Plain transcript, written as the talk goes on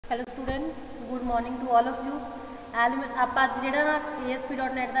Hello student, good morning to all of you. आप अज जो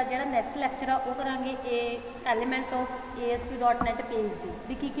ASP.NET का जो नैक्सट लैक्चर आ वो करांगे एलीमेंट्स ऑफ ASP.NET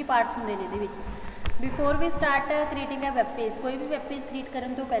पेज की पार्ट्स होंगे ने। Before we start creating a web page, कोई भी वेब पेज क्रिएट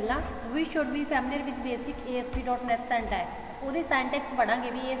करने तो पहला we should be familiar with basic ASP.NET syntax. वो सिंटैक्स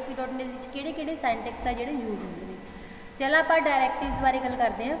पढ़ांगे भी ASP.NET किहड़े सिंटैक्स आ जिहड़े यूज होंगे। चलो आप डायरैक्टिव्स बारे गल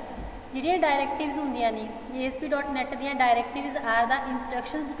करते हैं। ਜਿਹੜੀਆਂ ਡਾਇਰੈਕਟਿਵਸ ਹੁੰਦੀਆਂ ਨੇ ASP.NET ਦੀਆਂ ਡਾਇਰੈਕਟਿਵਸ R the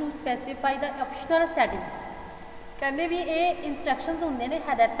instructions to specify the optional setting. ਕਹਿੰਦੇ ਵੀ ਇਹ ਇੰਸਟਰਕਸ਼ਨਸ ਹੁੰਦੇ ਨੇ,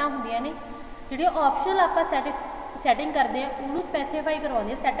 ਹਦਾਇਤਾਂ ਹੁੰਦੀਆਂ ਨੇ ਜਿਹੜੀਆਂ ਆਪਸ਼ਨਲ ਆਪਾਂ ਸੈਟਿੰਗ ਕਰਦੇ ਆ ਉਹਨੂੰ ਸਪੈਸੀਫਾਈ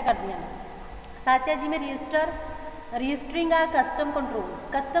ਕਰਵਾਉਂਦੇ ਸੈੱਟ ਕਰਦੀਆਂ ਨੇ। ਸੱਚ ਹੈ ਜਿਵੇਂ ਰਜਿਸਟਰਿੰਗ ਆ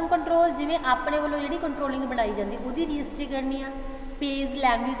ਕਸਟਮ ਕੰਟਰੋਲ ਜਿਵੇਂ ਆਪਣੇ ਵੱਲੋਂ ਜਿਹੜੀ ਕੰਟਰੋਲਿੰਗ ਬਣਾਈ ਜਾਂਦੀ ਉਹਦੀ ਰਜਿਸਟਰੀ ਕਰਨੀ ਆ। पेज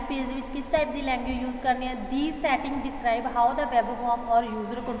लैंग्वेज पेज किस टाइप की लैंग्वेज यूज़ करनी है। दी setting describe how the web form और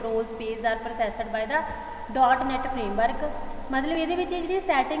user controls page are प्रोसैसड by the .NET framework. मतलब ये जी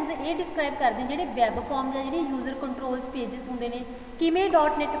सैटिंग्स ये डिस्क्राइब करते हैं जो वैब फॉर्म या जी यूजर कंट्रोल्स पेजिस होंगे ने किमें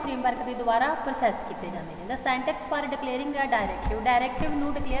 .NET फ्रेमवर्क के द्वारा प्रोसैस किए जाते हैं। The syntax for declaring the डायरैक्टिव नूं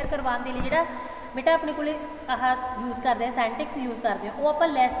डिक्लेयर करवाने के लिए जो बेटा अपने को यूज़ करते हैं सिंटैक्स यूज़ करते हैं वो आप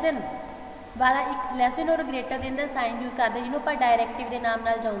लैस दैन वाला एक लैस देन और ग्रेटर देन का साइन यूज़ करते हैं जिन्होंने आप डायरैक्टिव के नाम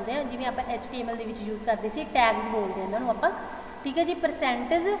नाल जाते हैं। जिवें आप HTML के यूज़ करते सी टैग्स बोलते हैं इन्होंने आप। ठीक है जी,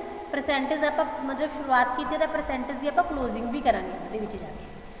 परसेंटेज आप मतलब शुरुआत की तो परसेंटेज की आप क्लोजिंग भी करांगे ये जाके।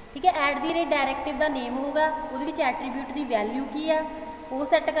 ठीक है, एट दी रेट डायरैक्टिव का नेम होगा, वो एट्रीब्यूट की वैल्यू की है वो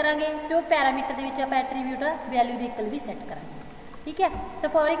सैट करांगे तो पैरामीटर के आप एट्रीब्यूट वैल्यू की इक्वल भी सैट करांगे। ठीक है, तो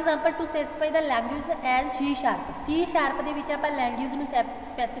for example to स्पेसीफाई the language as C sharp के आप लैंग्वेज में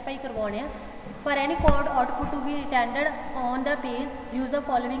स्पैसीफाई करवाने for any code output to be returned on the page use the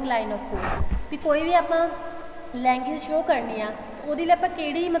following line of code. भी कोई भी आप लैंग्वेज शो करनी आ तो वो आप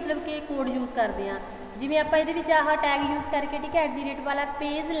कि मतलब कि कोड यूज़ करते हैं। जिमें आप ये आह टैग यूज़ करके ठीक है एट दी रेट वाला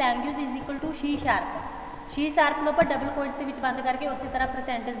page language is equal to C sharp में आप डबल कोट्स के बंद करके उसी तरह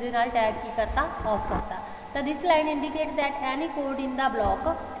परसेंटेज के टैग की करता ऑफ करता। तो this line indicate that any code in the block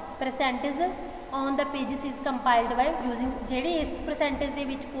percentage on the pages is compiled by using G इस परसेंटेज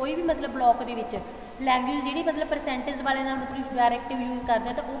के कोई भी मतलब ब्लॉक के लैंग्वेज जी मतलब परसेंटेज वाले मतलब डायरैक्टिव यूज़ करते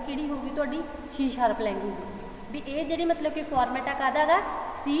हैं तो वो कि होगी थोड़ी सी शार्प लैंग्वेज होगी। भी ये जी मतलब कि फॉर्मेट है कहता है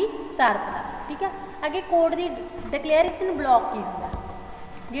सी शार्प का। ठीक है, अगे कोड की डिक्लेरेशन ब्लॉक की होगा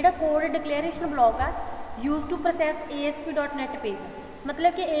जोड़ा कोड डिक्लेरेशन ब्लॉक है use to process ASP.NET page.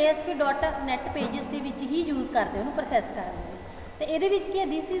 मतलब कि ASP.NET पेजिस के ही यूज़ करते हैं प्रोसैस करने। तो ये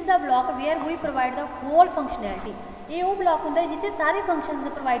this is the block where we provide the whole functionality. ये वो ब्लॉक होंगे जितने सारे फंक्शन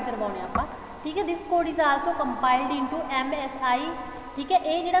प्रोवाइड करवाने आप। ठीक है, this code is also compiled into MSI। ठीक है,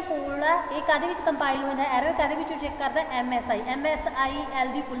 ये जो कोड है ये कहते कंपाइल होता है एरर कहते चेक करता है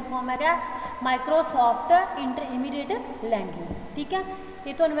MSIL की फुल फॉर्म है माइक्रोसॉफ्ट इंटरमीडिएट लैंग्वेज। ठीक है,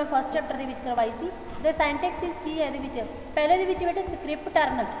 ये तो मैं फर्स्ट चैप्टर के करवाई सी। द सिंटैक्स इज की है ये पहले बेटे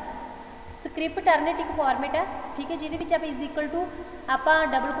स्क्रिप्ट टर्नेट एक फॉर्मेट है। ठीक है, जिसे आप इज इक्वल टू आप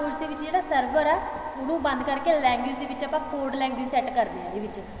डबल कोड्स के जो सर्वर है वो बंद करके लैंग्वेज के आप कोड लैंग्वेज सैट करते हैं। ये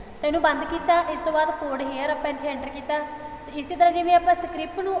तो इन्हों बंद किया, इस तो बाद कोड हेयर आप इतने एंटर किया। तो इसी तरह जिमें आप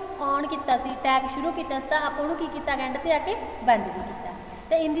स्क्रिप्ट को ऑन किया टैग शुरू किया तो आप एंड से आके बंद भी किया।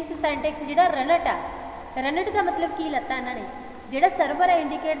 तो इन दिस सिंटैक्स जो रनट का मतलब की लता इन्होंने जोड़ा सर्वर है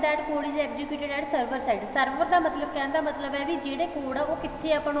indicate that code is executed eight server side. Server का मतलब कहने का मतलब है भी जोड़े कोड आ वो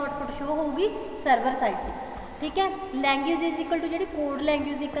कितने अपन आउटपुट शो होगी सर्वर साइड पर। ठीक है, language is equal to ji code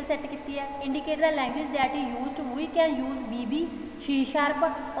language equal set की है indicate the language that is use we can use BB C sharp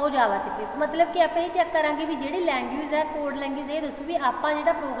और जावास्क्रिप्ट। मतलब कि आप ये चेक करा भी जी लैंग्वेज है कोड लैंग्वेज ये दसो भी आप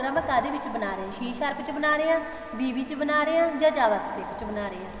जो प्रोग्राम है कहते बना रहे हैं सी शार्प बना रहे हैं BB बना रहे हैं या जावास्क्रिप्ट बना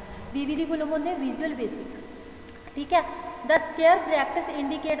रहे हैं। BB की फुल होंगे विजुअल बेसिक। ठीक है, the square practice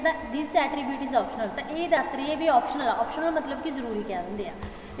indicate the this attribute is optional. तो ये दस रही है भी ऑप्शनल मतलब कि जरूरी कह देंगे आ।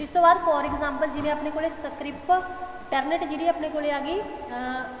 इस तो बाद फॉर एग्जाम्पल जिमें अपने को स्क्रिप्ट टर्नेट जी अपने को आ गई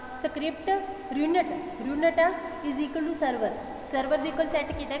script unit is equal to server की इक्वल सैट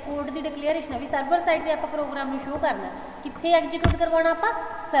किया कोड की डिक्लेरेशन भी सर्वर साइड पर आप प्रोग्राम शो करना कितने एग्जीक्यूट करवाना आप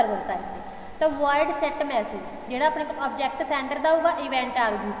सर्वर साइड पर। तो वॉइड सैट मैसेज जोड़ा अपने ऑब्जैक्ट सेंडर का होगा इवेंट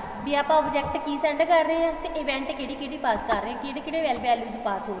आर्गू भी आप ऑब्जैक्ट की सेंड कर रहे हैं तो इवेंट कि पास कर रहे हैं कि वैल्यूज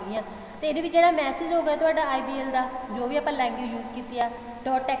पास हो रही हैं। तो ये जो मैसेज होगा तो IBL का जो भी आप लैंग्वेज यूज़ की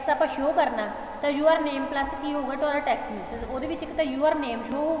डॉट टैक्स आप शो करना तो यूआर नेम प्लस की होगा तो टैक्स मैसेज वो एक तो यूआर नेम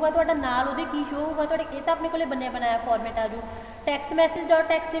शो होगा तो नाल वो की शो होगा तो ये तो अपने को बनया बनाया फॉर्मेट आ जो टैक्स मैसेज डॉट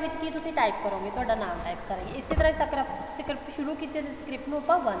टैक्स की टाइप करोगे तो नाम टाइप करेंगे। इसी तरह स्क्रिप्ट शुरू की स्क्रिप्ट में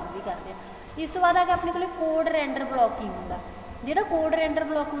आप बंद भी करते हैं। इस तो बाद आगे अपने को कोड रेंडर ब्लॉक की होगा जो कोड रेंडर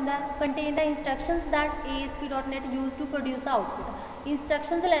ब्लॉक होंगे contain the instructions that ASP.NET use to produce the output.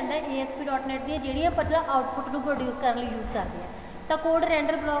 Instructions लैंदा ASP.NET दी जिहड़ियां मतलब आउटपुट नूं प्रोड्यूस करने लई यूज़ करदे हैं। तो code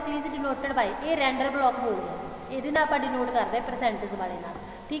render block is denoted by ये रेंडर ब्लॉक बोलते हैं, ये आप डिनोट करते हैं परसेंटेज वाले नाल,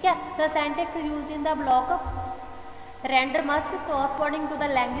 ठीक है। The Sintex used in the block render must क्रॉसवर्डिंग to the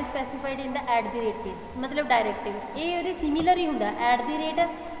language स्पैसीफाइड in the at the rate case, मतलब डायरेक्टिव ये सिमिलर ही होंगे एट द रेट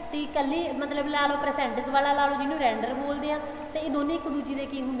तो कली मतलब ला लो परसेंटेज वाला ला लो जिन्होंने रेंडर बोलते हैं, तो ये दोनों एक दूजे के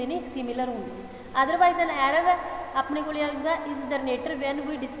की होंगे ने सिमिलर होंगे। अदरवाइज एन एरर अपने को आएगा is generator when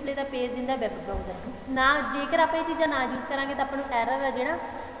we display the page in the web browser ना, जेकर आप ये चीज़ा ना यूज़ करा तो अपन एरर है जो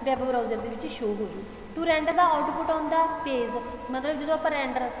वैब ब्राउजर के शो हो जू। To render the output on the page मतलब जो आप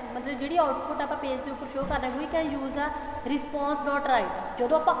रेंडर मतलब जी आउटपुट आप पेज के उपर शो करना we can use the response dot right,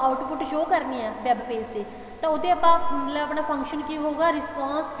 जो आप आउटपुट शो करनी है वैब पेज से तो वो मतलब अपना फंक्शन की होगा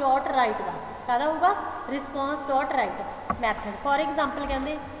रिस्पॉन्स डॉट राइट का, क्या होगा response dot right method. For example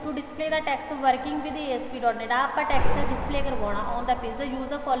कहते to display the tax working with ASP.NET आप टैक्स डिस्पले करवाना on the page use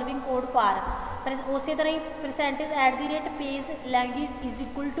the following code for उस तरह ही percentage at the rate page language is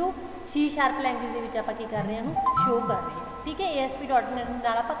equal to C# language के आप कर रहे हैं शो कर रहे हैं, ठीक है। ASP.NET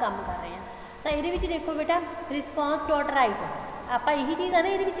नाल आप काम कर रहे हैं तो ये देखो बेटा रिस्पॉन्स डॉट राइट आप यही चीज़ है ना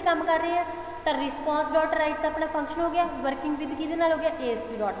ये काम कर रहे हैं तो रिस्पॉन्स डॉट राइट का अपना फंक्शन हो गया, वर्किंग विद कि हो गया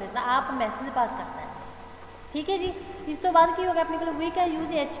ASP.NET का आप मैसेज पास करता है, ठीक है जी। इस तो बाद की हो गया अपने को we can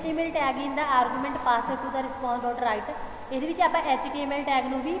use HTML tag in the argument pass to the response dot right, ये आप HTML टैग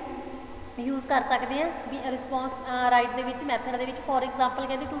में भी यूज़ कर सकते हैं भी रिस्पॉन्स राइट के मैथड के। फॉर एग्जाम्पल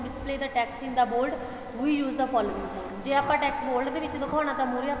कहते to display the tax in the bold we use the following code, जो आप टैक्स बोल्ड के दिखाना तो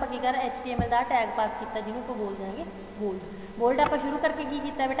मूहरे आप कर HTML का टैग पास किया जिन्होंने को बोल देंगे बोल्ड आप शुरू करके की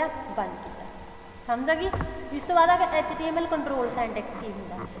किया बेटा बंद किया, समझ गई। इस तो बाद HTML कंट्रोल सेंटेक्स की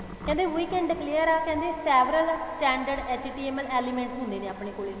होंगे कहते वी कैन डिक्लेयर आ कहते सैवरल स्टैंडर्ड HTML एलीमेंट्स होंगे ने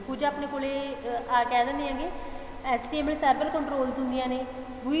अपने को कुछ अपने को कह देंगे हैं HTML सर्वर कंट्रोल्स होंगे ने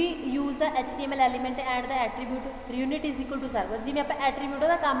we use the HTML element and the attribute unit is equal to server, जिवें आप एट्रीब्यूट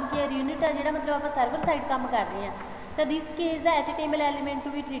का काम किया यूनिट है जो मतलब आप सर्वर साइड काम कर रहे हैं तो this case the HTML element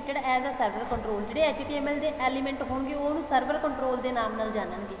to be treated as a server control, जो HTML के एलीमेंट होंगे उन्होंने सर्वर कंट्रोल के नाम नाल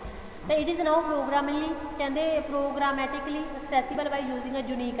जानणगे। तो इट इज़ नाउ प्रोग्रामिंगली कहते प्रोग्रामैटिकली एक्सैसीबल by using a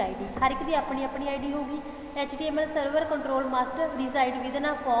unique ID, हर एक की अपनी अपनी ID होगी। HTML server control must resided with in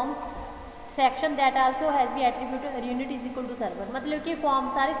a form section that also has B attribute unit is equal to server, मतलब कि फॉर्म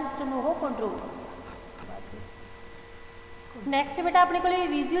सारे सिस्टम वो कंट्रोल। नैक्सट बेटा अपने को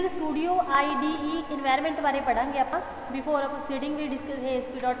विजुअल स्टूडियो IDE इन्वायरमेंट बारे पढ़ांगे आप before proceeding we discuss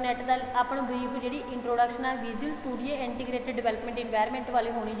ASP.NET का अपन ब्रीफ जी इंट्रोडक्शन है visual studio integrated development environment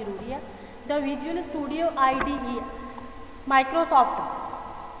वाले होनी जरूरी है। The visual studio IDE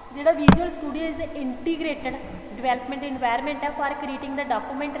Microsoft जो visual studio is integrated development environment है for creating the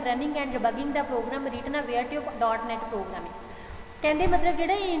document running and debugging the programme written a where of .NET programming, कहते मतलब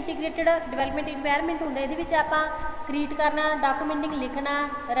जो integrated development environment होंगे ये आप क्रिएट करना डॉक्यूमेंटिंग लिखना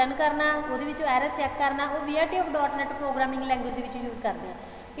रन करना वो एरर चैक करना वो where of .NET programming language use करते हैं।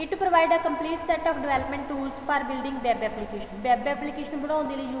 It provide a complete set of development tools for building web application बनाने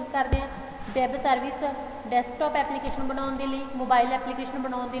के लिए यूज़ करते हैं, वैब सर्विस डेस्कटॉप एप्लीकेशन बनाने के लिए मोबाइल एप्लीकेशन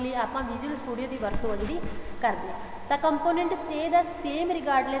बनाने के लिए आप विजुअल स्टूडियो की वरतों जी करते हैं। The component stay the same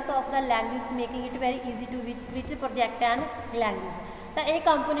रिगार्डलैस of the language making it very easy to switch project and language, तो ये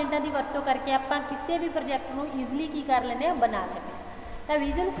कंपोनेंटा की वरतों करके आप किसी भी प्रोजैक्ट को ईजिली की कर लें बना लेते हैं। तो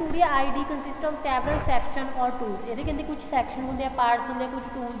visual studio ID consist of several section और टूल्स, ये कहते कुछ सैक्शन होंगे पार्ट्स होंगे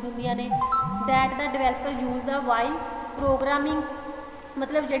कुछ टूल्स होंगे ने that the developer use the while programming,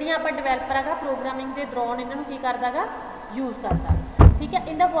 मतलब जड़ियाँ आप डिवेलपर है प्रोग्रामिंग के दौरान इन्होंने की करता है यूज़ करता, ठीक है।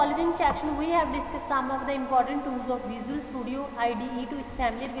 In the following section we have discuss some of the important tools of visual studio IDE to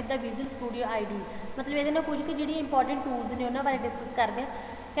familiar with the visual studio IDE, मतलब ये कुछ की जी इंपॉर्टेंट टूल्स ने उन्होंने बारे डिस्कस करते हैं।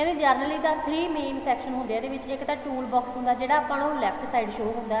 कहते जनरली द 3 मेन सैक्शन होंगे ये एक तो टूल बॉक्स होंगे जो आपको लैफ्ट साइड शो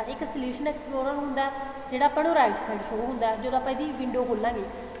होंगे, एक सल्यूशन एक्सप्लोरर होंगे जो आपको राइट साइड शो होंगे, जो आप विंडो खोलेंगे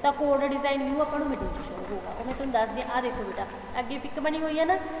तो कोड डिजाइन व्यू आपको मिडल शो होगा। वो मैं तुम दस दी आ देखो बेटा अगे पिक बनी हुई है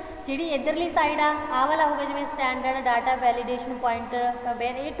ना जी इधरली साइड आ वाला होगा जिवें स्टैंडर्ड डाटा वैलीडेशन पॉइंटर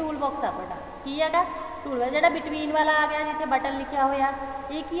ये टूल बॉक्स आपका की है टूल जो बिटवीन वाला आ गया जिथे बटन लिखा होया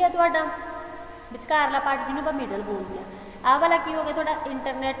ये की है तुहाडा विचकारला पार्ट जिन्होंने आप मिडल बोलते हैं, आ वाला की हो गया थोड़ा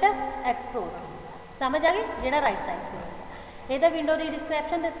इंटरनेट एक्सप्लोरर, समझ आ गई जो राइट साइड पर यदा विंडो की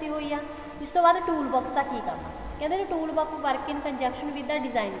डिस्क्रिप्शन दसी हुई है। इस तो बाद टूल बॉक्स का की काम कहते tool box work in conjunction with the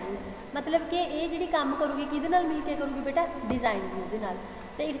design view, मतलब कि ये जी काम करूगी कि मिल के करूगी बेटा डिजाइन व्यू के नाल,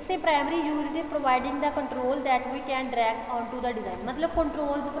 तो it's a primary use is providing the control that we can drag on to the design, मतलब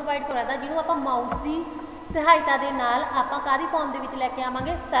कंट्रोल्स प्रोवाइड कराता जिन्होंने आप माउस की सहायता के नाल आप कादी फॉर्म के लैके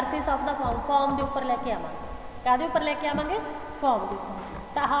आवांगे सरफेस ऑफ द फॉर्म के उपर लैके आवांगे, कादे उपर लैके आवांगे फॉर्म देखो।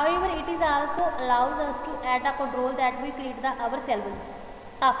 तो however it is also allows us to add a control that we create the our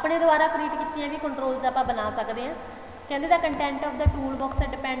self अपने द्वारा क्रिएट कीतियां भी कंट्रोल्स आप बना सकते हैं। कहते the content of the tool box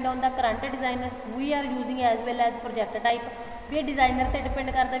depend on the current designer we are using as well as project type भी डिजाइनर से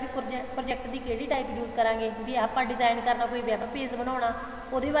डिपेंड करता भी प्रोजेक्ट की किहड़ी टाइप यूज़ करांगे भी आप डिजाइन करना कोई वैब पेज बनाना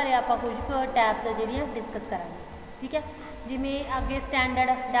वो बारे आप कुछ टैब्स जिहड़ियां डिस्कस करांगे। ठीक है, जिमें अगे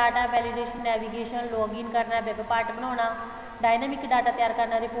स्टैंडर्ड डाटा वैलीडेशन नैविगेशन लॉगिन करना वैब पार्ट बनाना डायनामिक डाटा तैयार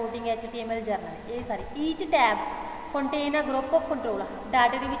करना रिपोर्टिंग HTML जर्नल ये सारे each tab contain a group of control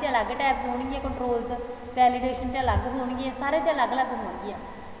डाटे के अलग टैब्स होणगियां कंट्रोल्स वैलीडेशन अलग होणगियां सारे अलग अलग होणगियां।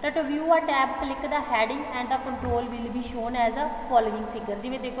 तो to view a tab click the heading and the control will be shown as a following figure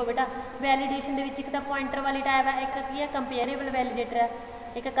जिमें देखो बेटा वैलीडेशन एक तो पॉइंटर वाली टैब है एक की है कंपेरेबल वैलीडेटर है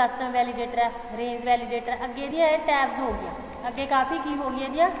एक कस्टम वैलीडेटर है रेंज वैलीडेटर अगे दी टैब्स हो गई अगे काफ़ी की हो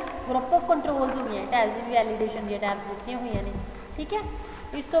गई ग्रुप ऑफ कंट्रोल्स हो गई टैब्स भी वैलीडेशन दी टैब्स दिखती हुई ने। ठीक है,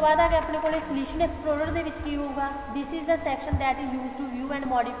 इस तो बाद आ गया अपने को सोल्यूशन एक्सप्लोरर दे विच की होगा this is the section that is use to view and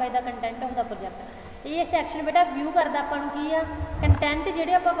modify the content of the project. ये सैक्शन बेटा व्यू करता अपन की आ कंटेंट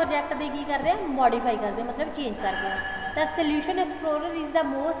जोड़े आप प्रोजेक्ट के की करते हैं मॉडिफाई करते मतलब चेंज करते हैं। The solution explorer is the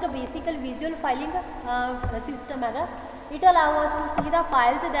most बेसिकल visual filing system है। It allow us to see the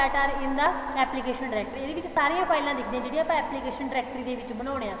files that are in the application डायरैक्टरी ये सारिया फाइलें दिखदियां जिहड़ियां आपां एप्लीकेशन डायरैक्टरी दे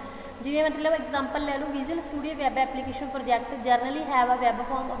बनाने आ जिवें मतलब एग्जाम्पल ले लो visual studio web application project generally have a web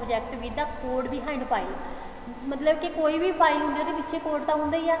form project with the code behind file मतलब कि कोई भी फाइल होंदी उहदे पिछे कोड तो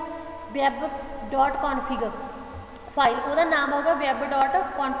हुंदा ही आ वैब डॉट कॉन्फिग फाइल उहदा नाम होगा web dot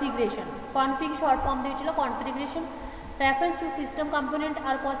configuration config short form they which configuration reference to system component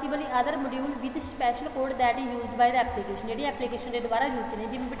are possibly other module with special code that is used by the application ji application के द्वारा use करनी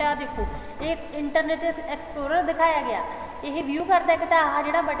जिवें बेटा देखो एक internet explorer दिखाया गया ये व्यू करता एक तो आह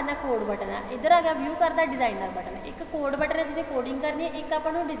जो बटन है कोड बटन है इधर आ गया व्यू करता डिजाइनर बटन एक कोड बटन है जिसे कोडिंग करनी है एक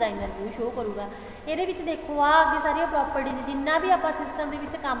अपन डिजाइनर व्यू शो करूँगा ये देखो आ अगे सारिया प्रॉपर्टीज जिन्ना भी आप सिस्टम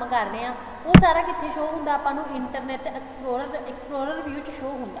के काम कर रहे हैं वो सारा कितने शो होंगे अपन इंटरनेट एक्सप्लोरर व्यू च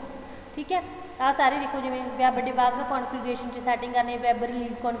शो होंगे। ठीक है, आ सारे देखो जिवें वैब डिबग कॉन्फिगरेशन सैटिंग करनी वैब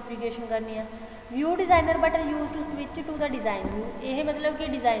रिलीज कॉन्फिगरेशन करनी है view designer button use to switch to the design view ये मतलब कि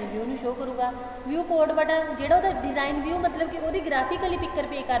डिजाइन व्यू में शो करूँगा। व्यू कोड बटन जो डिजाइन व्यू मतलब कि वो ग्राफिकली पिक्चर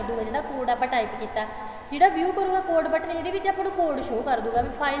पे कर दूगा जो कोड आप टाइप किया जो व्यू करूँगा कोड बटन ये अपन कोड शो कर दूगा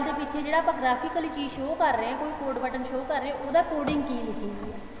भी फाइल के पीछे जो आप ग्राफिकली चीज़ शो कर रहे हैं कोई कोड बटन शो कर रहे हैं वह कोडिंग की लिखी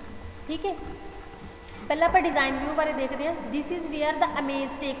हुई है। ठीक है, पहले आप डिजाइन व्यू बारे देखते हैं। This is where the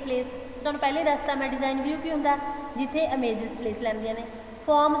image take place तो पहले दसता मैं डिजाइन व्यू की होंगे जिथे इमेजेस प्लेस लैंदियां ने।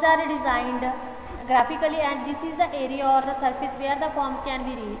 Forms are designed graphically and this is the area और the surface where the forms can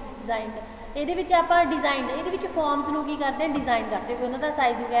be designed ये आप डिजाइन ये फॉर्म्स को की करते हैं डिजाइन करते हैं उन्होंने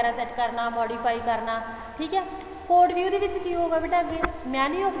साइज वगैरह सैट करना मॉडिफाई करना। ठीक है, कोड व्यू की होगा बेटा अगे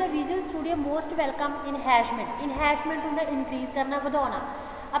menu of the visual studio most welcome इनहैशमेंट होंगे इंक्रीज करना बढ़ाना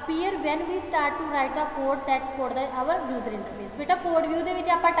appear when we start to right the code that support the our user interface. बेटा कोड व्यू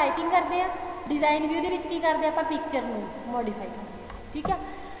के आप टाइपिंग करते हैं डिजाइन व्यू की करते हैं आप पिक्चर को मॉडिफाई करते हैं। ठीक है,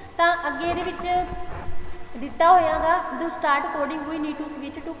 तो अगे ये दिता होगा to start coding we need to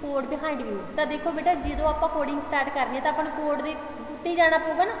switch to code behind view. तो देखो बेटा जो आप कोडिंग स्टार्ट करनी है तो अपन कोड के उत्ते ही जाना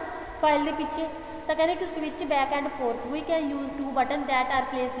पऊगा ना फाइल के पीछे तो कहते to switch back and fourth we can use two button that are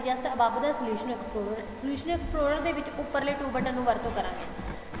placed just above the solution explorer के उपरले टू बटन को वरतों करांगे।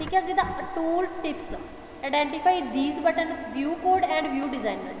 ठीक है, जिदा tool tips identify these button view code and view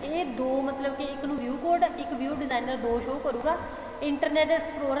designer ये दो मतलब कि एक व्यू कोड एक व्यू डिजाइनर दो शो करूँगा। इंटरनेट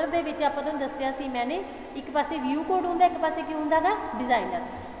एक्सप्लोरर के आप दसिया सी मैंने एक पासे व्यू कोड होंगे एक पासे की होंगे डिजाइनर।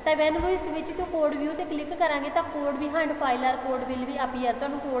 तो when we switch to code view तो क्लिक करांगे तो code behind file R code will भी अपीयर तो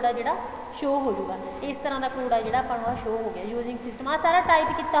कोड आ जो शो हो जाऊगा इस तरह का कोड आ जो शो हो गया यूजिंग सिस्टम आ सारा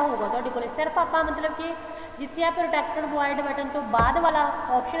टाइप किया होगा तो सिर्फ आप मतलब कि जिथे आप प्रोटेक्टेड वॉइड बटन तो बाद वाला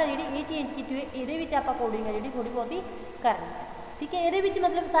ऑप्शन है जी ये चेंज की हुई ये आप कोडिंग है जी थोड़ी बहुत ही करनी है। ठीक है, ये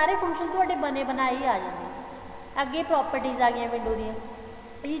मतलब सारे फंक्शन थोड़े बने बनाए ही आ जाते हैं। अगे प्रॉपर्टीज आ गई window the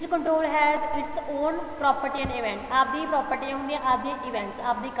each control has its own property and event आपदी प्रॉपर्टियां होंगे आपदी इवेंट्स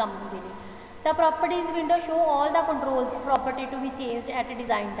आपदी कम होंगे ने। तो properties window show all the controls property to be changed eight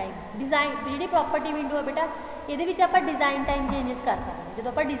design time design ji property window है बेटा ये आप डिजाइन टाइम चेंजेस कर सकते हैं जो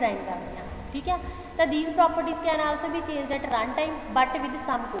आप डिजाइन करते हैं। ठीक है, तो these properties can also be change at run time but with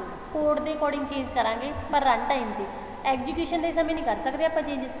some code के अकॉर्डिंग चेंज करांगे पर रन टाइम पर एग्जीक्यूशन के समय नहीं कर सकते आप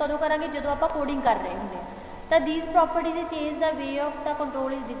चेंजेस कदों करांगे जो आप कोडिंग कर रहे होंगे। तो these properties change the way of the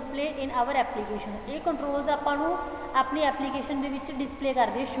control is display in our application ये कंट्रोल्स आपू अपनी एप्लीकेशन के डिस्प्ले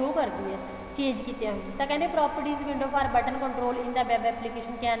करती है शो करती है चेंज किए हुए। तो कहते properties window for button control in the web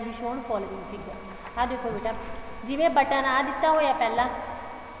application can be shown following figure. हाँ देखो बेटा जिवें बटन आ दिता होया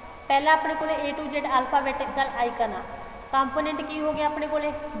पहला अपने को A to Z अल्फाबैटिकल icon uh, component की हो गया अपने को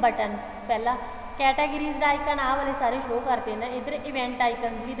बटन पहला, कैटागरीज आइकन आ वाले सारे शो करते हैं। इधर इवेंट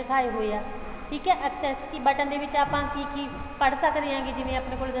आइकनस भी दिखाए हुए आ, ठीक है। एक्सैस की बटन के विच आपां की पढ़ सकते हैं, जिवें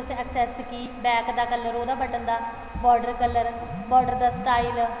अपने को दस्सिया एक्सैस की, बैक का कलर वो बटन का, बॉर्डर कलर, बॉर्डर का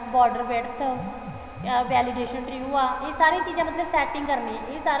स्टाइल, बॉर्डर विड्थ, वैलीडेशन ट्रू आ, ये सारी चीज़ां मतलब सैटिंग करनी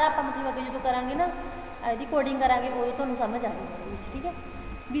है। ये सारा आप मतलब अगे जो करांगे ना इसकी कोडिंग करांगे उदों तुहानूं समझ आ जाएगी, ठीक है।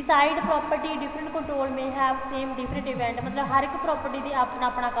 बिसाइड प्रॉपर्टी डिफरेंट कंट्रोल में हैव सेम डिफरेंट इवेंट, मतलब हर एक प्रॉपर्टी की अपना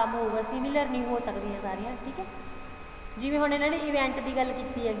अपना काम होगा, सिमिलर नहीं हो सकती सारियां, ठीक है। जिवें हुण इन्हां ने इवेंट की गल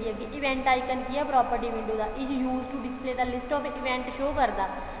कीती हैगी अगे, इवेंट आइकन की है प्रॉपर्टी विंडो का, is use to display the list of event show करता।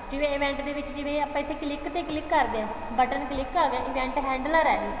 जिवें इवेंट के विच जिवें आपां इत्थे क्लिक ते क्लिक करते हैं, बटन क्लिक आ गया, इवेंट हैंडलर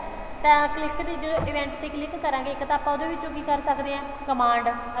है ये, तो क्लिक के जो इवेंट से क्लिक करांगे एक तो आप उहदे विचों की कर सकते हैं, कमांड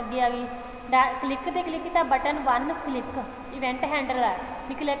अगे आ गई, क्लिक ते क्लिक तो बटन 1 क्लिक इवेंट हैंडलर है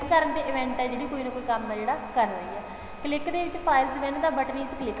भी, क्लिक करन ते इवेंट है जी कोई ना कोई काम है जिहड़ा कर रही है। क्लिक के फाइल्स वैन का बटन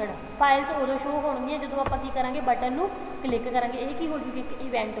इज क्लिकड, फाइल्स उदों शो होणगियां जदों आपां की करांगे बटन नूं क्लिक करांगे, ये की हो जूगी एक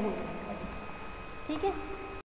इवेंट हो जूगी, ठीक है।